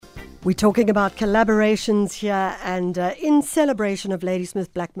We're talking about collaborations here, and in celebration of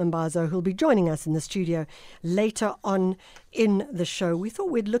Ladysmith Black Mambazo, who'll be joining us in the studio later on in the show, we thought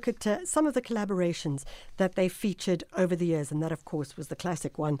we'd look at some of the collaborations that they featured over the years, and that, of course, was the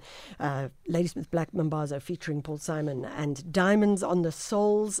classic one, Ladysmith Black Mambazo featuring Paul Simon and Diamonds on the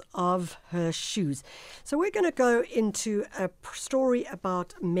Soles of Her Shoes. So we're going to go into a story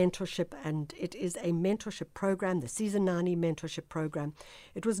about mentorship, and it is a mentorship program, the Sizanani Mentorship Program.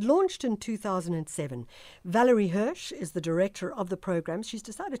 It was launched in 2007. Valerie Hirsch is the director of the program. She's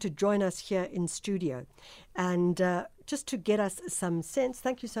decided to join us here in studio. And just to get us some sense,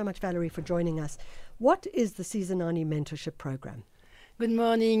 thank you so much, Valerie, for joining us. What is the Sizanani Mentorship Program? Good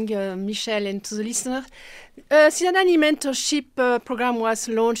morning, Michelle, and to the listener. Sizanani Mentorship Program was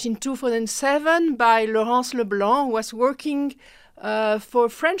launched in 2007 by Laurence Leblanc, who was working for a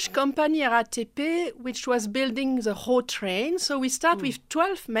French company, RATP, which was building the road train. So we start with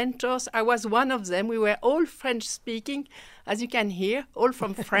 12 mentors. I was one of them. We were all French-speaking, as you can hear, all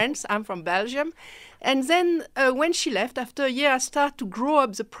from France. I'm from Belgium. And then when she left, after a year, I started to grow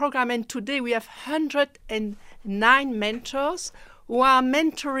up the program. And today we have 109 mentors who are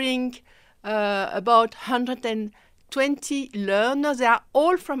mentoring about 120 learners. They are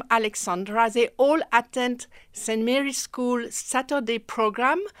all from Alexandra. They all attend St. Mary's School Saturday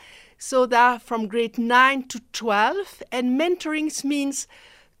program. So they are from grade 9 to 12. And mentoring means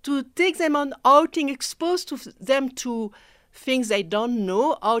to take them on outing, expose them to things they don't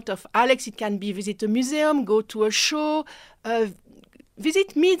know. Out of Alex, it can be visit a museum, go to a show,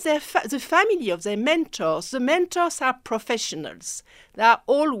 meet the family of their mentors. The mentors are professionals. They are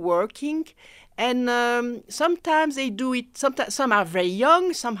all working. And sometimes they do it, some are very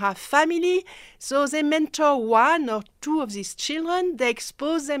young, some have family. So they mentor one or two of these children. They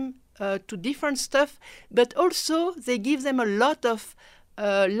expose them to different stuff, but also they give them a lot of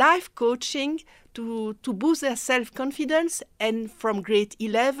life coaching to boost their self-confidence. And from grade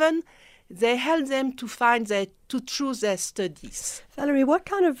 11, they help them to choose their studies. Valerie, what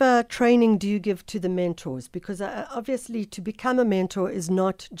kind of training do you give to the mentors? Because obviously to become a mentor is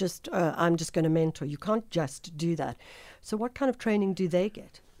not just, I'm just going to mentor. You can't just do that. So what kind of training do they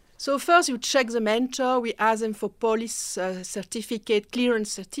get? So first you check the mentor. We ask them for police certificate,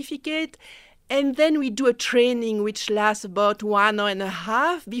 clearance certificate. And then we do a training which lasts about 1 hour and a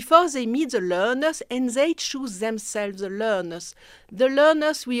half before they meet the learners, and they choose themselves the learners. The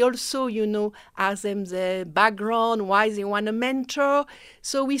learners, we also, ask them their background, why they want a mentor.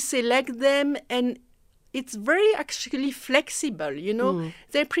 So we select them, and it's very actually flexible,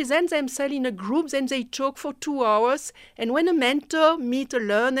 They present themselves in a group, then they talk for 2 hours. And when a mentor meets a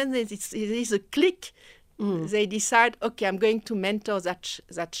learner, it is a click. They decide, okay, I'm going to mentor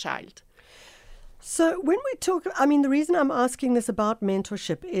that child. So when we talk, the reason I'm asking this about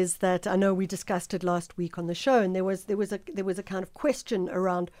mentorship is that I know we discussed it last week on the show, and there was a kind of question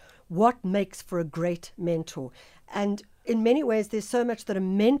around what makes for a great mentor. And in many ways, there's so much that a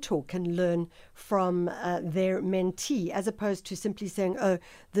mentor can learn from their mentee, as opposed to simply saying, oh,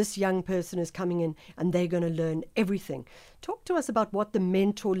 this young person is coming in and they're going to learn everything. Talk to us about what the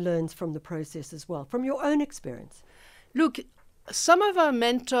mentor learns from the process as well, from your own experience. Look, some of our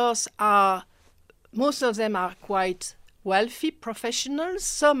mentors most of them are quite wealthy professionals.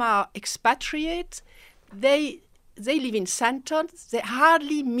 Some are expatriate. They live in Santon. They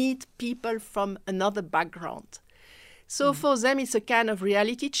hardly meet people from another background. So for them, it's a kind of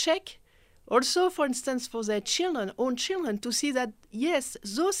reality check. Also, for instance, for their own children, to see that, yes,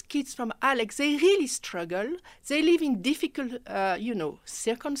 those kids from Alex, they really struggle. They live in difficult,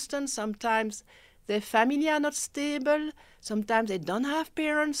 circumstances. Sometimes their family are not stable. Sometimes they don't have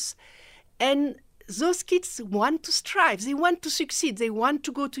parents. And those kids want to strive, they want to succeed, they want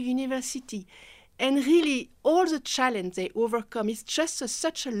to go to university. And really, all the challenge they overcome is just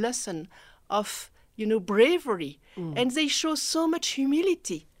such a lesson of, bravery. And they show so much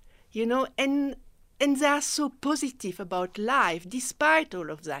humility, and they are so positive about life despite all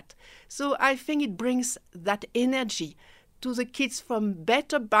of that. So I think it brings that energy to the kids from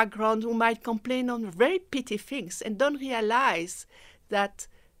better backgrounds who might complain on very petty things and don't realize that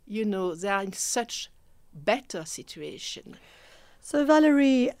they are in such better situation. So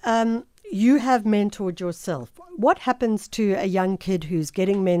Valerie, you have mentored yourself. What happens to a young kid who's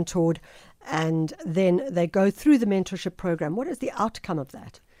getting mentored and then they go through the mentorship program? What is the outcome of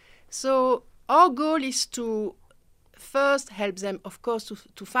that? So our goal is to first help them, of course,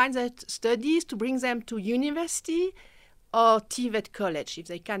 to find their studies, to bring them to university or TVET college if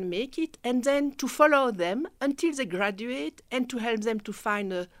they can make it, and then to follow them until they graduate and to help them to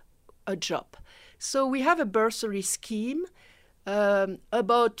find a job. So we have a bursary scheme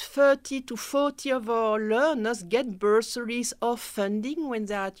about 30 to 40 of our learners get bursaries or funding when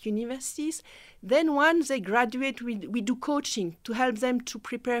they're at universities. Then once they graduate, we do coaching to help them to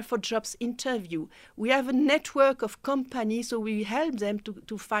prepare for jobs interview. We have a network of companies, so we help them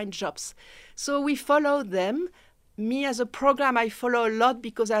to find jobs. So we follow them. Me as a program, I follow a lot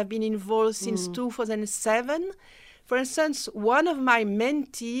because I've been involved since 2007. For instance, one of my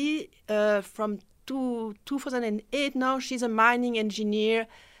mentees from 2008 now, she's a mining engineer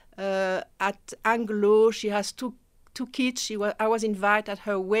at Anglo. She has two kids. I was invited at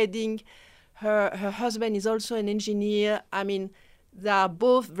her wedding. Her husband is also an engineer. I mean, they are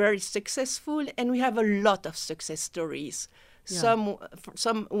both very successful, and we have a lot of success stories. Yeah.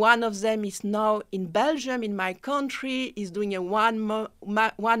 One of them is now in Belgium, in my country, is doing a one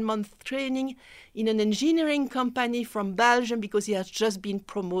month training in an engineering company from Belgium because he has just been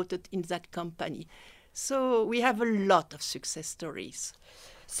promoted in that company. So we have a lot of success stories.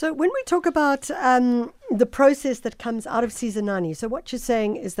 So when we talk about the process that comes out of Sizanani, so what you're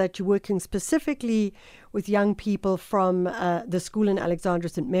saying is that you're working specifically with young people from the school in Alexandra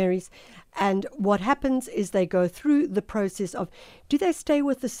St. Mary's, and what happens is they go through the process of, do they stay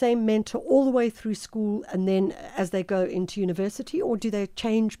with the same mentor all the way through school and then as they go into university, or do they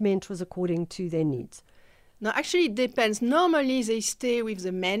change mentors according to their needs? No, actually it depends. Normally they stay with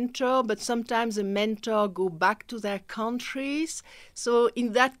the mentor, but sometimes the mentor go back to their countries. So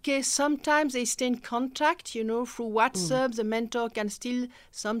in that case, sometimes they stay in contact, through WhatsApp. The mentor can still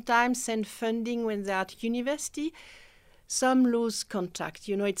sometimes send funding when they're at university. Some lose contact,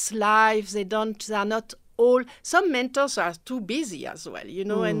 it's live. They are not all. Some mentors are too busy as well,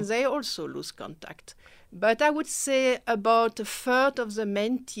 and they also lose contact. But I would say about a third of the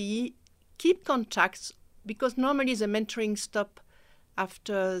mentee keep contacts, because normally the mentoring stop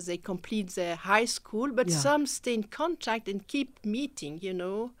after they complete their high school, but some stay in contact and keep meeting,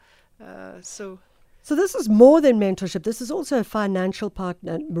 So this is more than mentorship. This is also a financial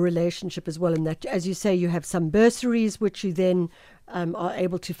partner relationship as well, in that, as you say, you have some bursaries which you then are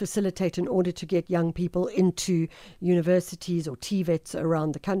able to facilitate in order to get young people into universities or TVETs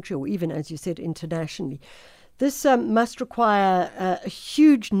around the country, or even, as you said, internationally. This must require a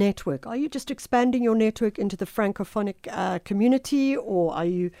huge network. Are you just expanding your network into the Francophonic community, or are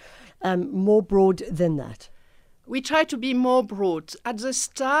you more broad than that? We try to be more broad. At the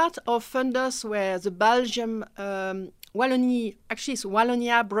start, our funders were the Belgium, Wallonie, actually it's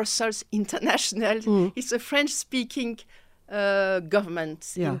Wallonia Brussels International. It's a French-speaking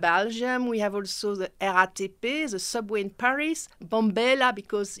government in Belgium. We have also the RATP, the subway in Paris, Bombela,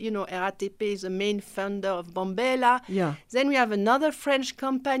 because, RATP is the main funder of Bombela. Yeah. Then we have another French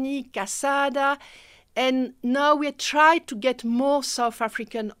company, Casada. And now we try to get more South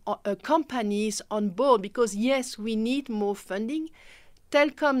African companies on board because, yes, we need more funding.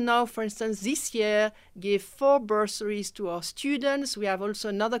 Telkom now, for instance, this year gave 4 bursaries to our students. We have also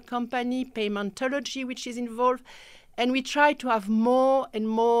another company, Paymentology, which is involved. And we try to have more and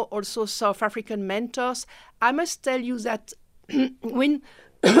more also South African mentors. I must tell you that when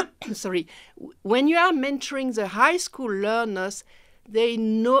you are mentoring the high school learners, they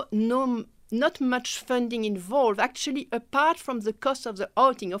not much funding involved. Actually, apart from the cost of the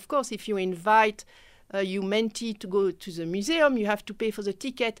outing, of course, if you invite your mentee to go to the museum, you have to pay for the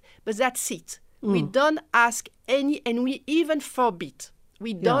ticket, but that's it. We don't ask any, and we even forbid.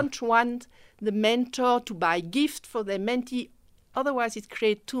 We don't want the mentor to buy gift for their mentee, otherwise it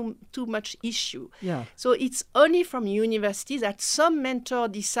creates too much issue. Yeah. So it's only from university that some mentor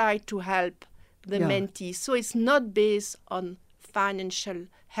decide to help the mentee. So it's not based on financial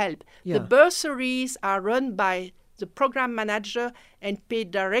help. The bursaries are run by the program manager and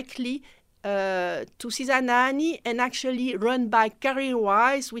paid directly to Sizanani, and actually run by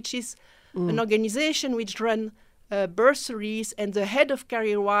CareerWise, which is an organization which runs bursaries, and the head of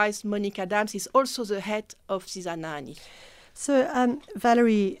CareerWise, Monique Adams, is also the head of Sizanani. So,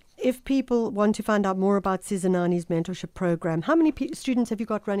 Valerie, if people want to find out more about Sizanani's mentorship program, how many students have you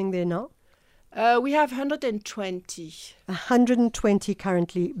got running there now? We have 120. 120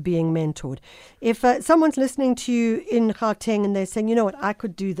 currently being mentored. If someone's listening to you in Gauteng and they're saying, you know what, I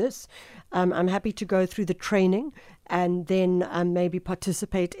could do this, I'm happy to go through the training and then maybe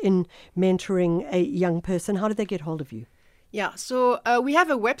participate in mentoring a young person, how do they get hold of you? Yeah, so we have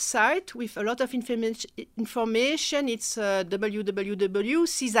a website with a lot of information. It's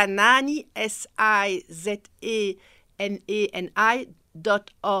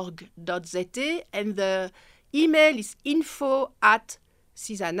www.sizanani.org.za, and the email is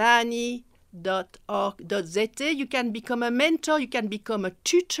info@sizanani.org.za. You can become a mentor, you can become a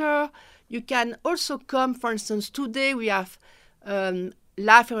tutor, you can also come, for instance, today we have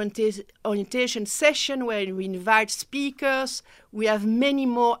life orientation session where we invite speakers. We have many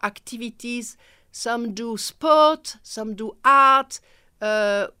more activities. Some do sport, some do art.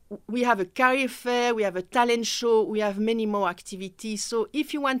 We have a career fair, we have a talent show, we have many more activities. So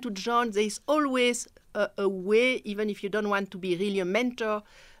if you want to join, there is always a way, even if you don't want to be really a mentor,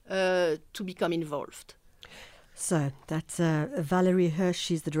 to become involved. So that's Valerie Hirsch.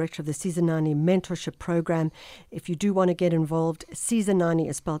 She's the director of the Sizanani Mentorship Program. If you do want to get involved, Sizanani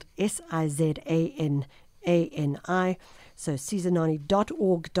is spelled Sizanani. So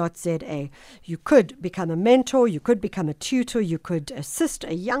sizanani.org.za. You could become a mentor, you could become a tutor, you could assist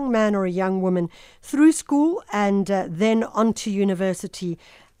a young man or a young woman through school and then on to university.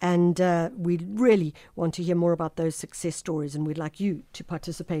 And we really want to hear more about those success stories, and we'd like you to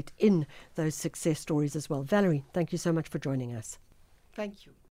participate in those success stories as well. Valerie, thank you so much for joining us. Thank you.